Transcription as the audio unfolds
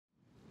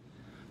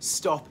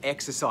Stop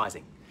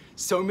exercising.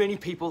 So many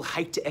people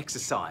hate to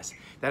exercise.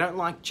 They don't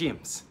like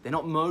gyms. They're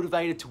not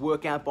motivated to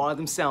work out by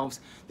themselves.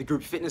 The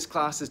group fitness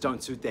classes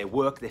don't suit their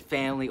work, their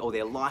family, or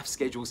their life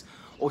schedules.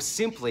 Or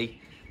simply,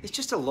 there's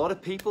just a lot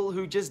of people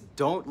who just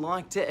don't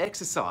like to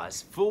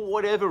exercise, for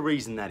whatever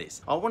reason that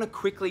is. I want to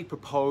quickly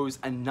propose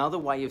another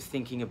way of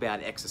thinking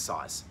about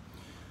exercise.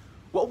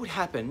 What would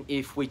happen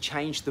if we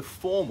changed the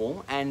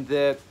formal and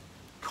the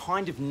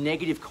kind of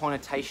negative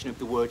connotation of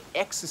the word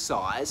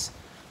exercise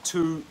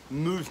to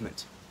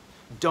movement?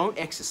 Don't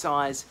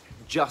exercise,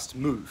 just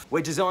move.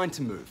 We're designed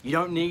to move. You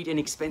don't need an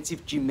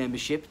expensive gym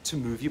membership to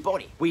move your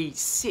body. We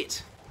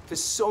sit for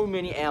so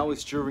many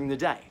hours during the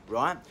day,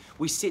 right?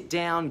 We sit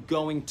down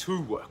going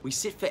to work. We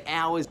sit for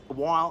hours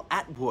while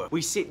at work.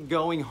 We sit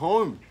going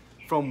home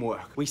from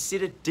work. We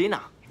sit at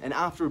dinner. And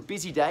after a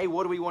busy day,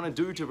 what do we want to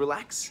do to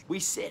relax? We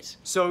sit.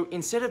 So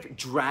instead of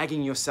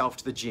dragging yourself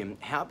to the gym,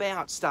 how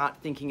about start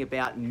thinking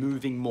about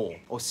moving more?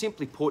 Or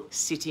simply put,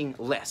 sitting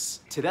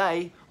less.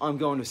 Today, I'm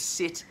going to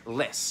sit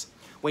less.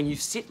 When you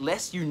sit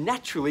less, you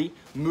naturally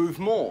move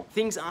more.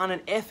 Things aren't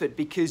an effort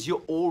because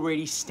you're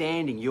already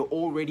standing, you're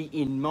already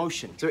in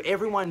motion. So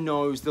everyone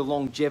knows the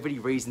longevity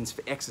reasons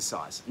for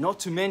exercise, not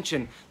to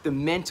mention the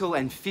mental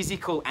and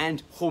physical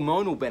and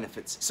hormonal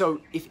benefits.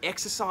 So if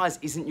exercise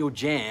isn't your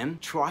jam,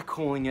 try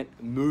calling it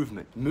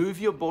movement. Move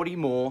your body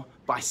more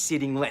by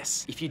sitting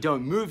less. If you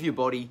don't move your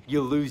body,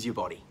 you'll lose your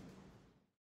body.